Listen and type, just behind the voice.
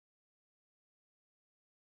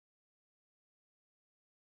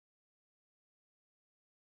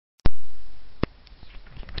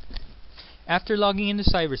After logging into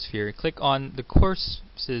CyberSphere, click on the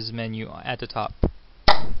Courses menu at the top.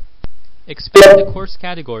 Expand the course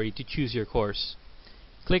category to choose your course.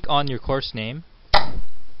 Click on your course name.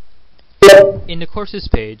 In the Courses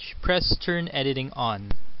page, press Turn Editing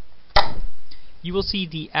On. You will see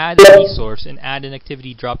the Add a Resource and Add an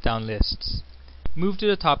Activity drop-down lists. Move to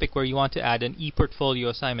the topic where you want to add an ePortfolio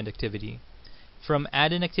assignment activity. From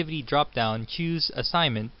Add an Activity drop-down, choose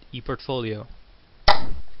Assignment, ePortfolio.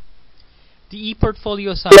 The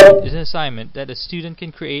ePortfolio assignment is an assignment that a student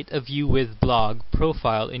can create a view with blog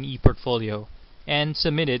profile in ePortfolio and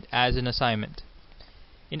submit it as an assignment.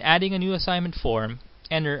 In adding a new assignment form,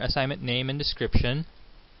 enter assignment name and description,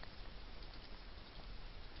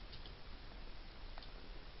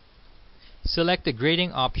 select the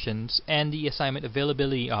grading options and the assignment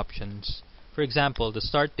availability options, for example, the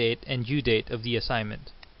start date and due date of the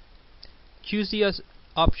assignment. Choose the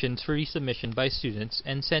options for resubmission by students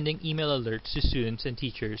and sending email alerts to students and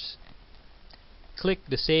teachers. Click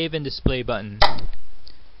the Save and Display button.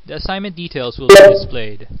 The assignment details will be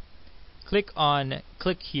displayed. Click on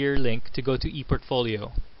Click Here link to go to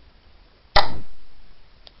ePortfolio.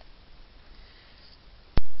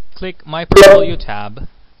 Click My Portfolio tab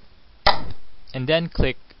and then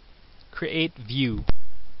click Create View.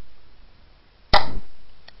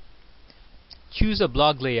 Choose a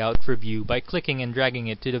blog layout for view by clicking and dragging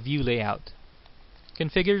it to the view layout.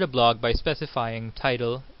 Configure the blog by specifying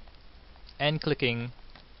title and clicking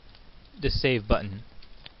the Save button.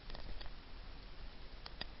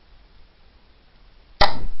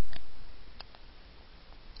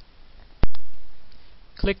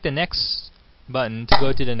 Click the Next button to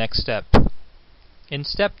go to the next step. In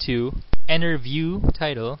Step 2, enter View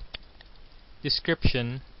title,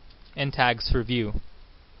 description, and tags for view.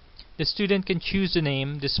 The student can choose the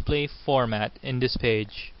name display format in this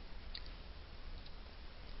page.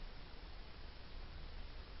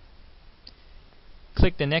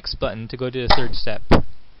 Click the Next button to go to the third step.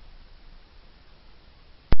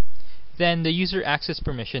 Then the user access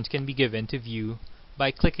permissions can be given to view by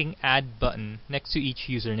clicking Add button next to each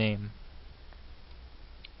username.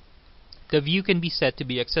 The view can be set to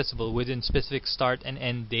be accessible within specific start and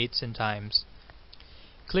end dates and times.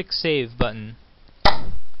 Click Save button.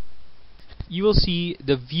 You will see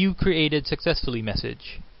the View Created Successfully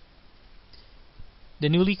message. The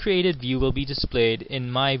newly created view will be displayed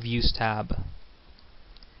in My Views tab.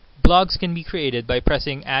 Blogs can be created by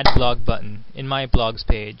pressing Add Blog button in My Blogs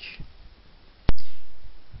page.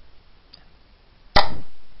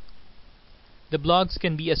 The blogs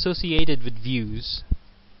can be associated with views.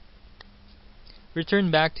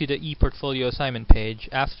 Return back to the ePortfolio assignment page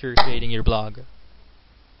after creating your blog.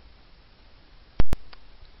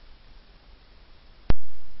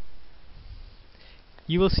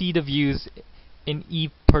 You will see the views in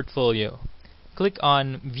ePortfolio. Click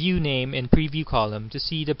on View Name in Preview column to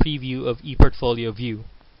see the preview of ePortfolio view.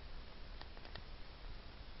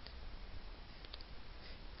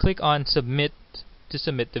 Click on Submit to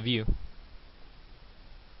submit the view.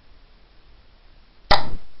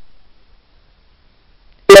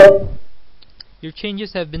 Your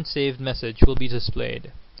changes have been saved message will be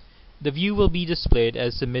displayed. The view will be displayed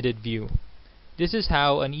as submitted view. This is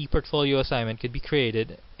how an ePortfolio assignment can be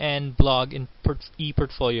created and blog in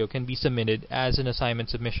ePortfolio can be submitted as an assignment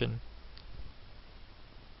submission.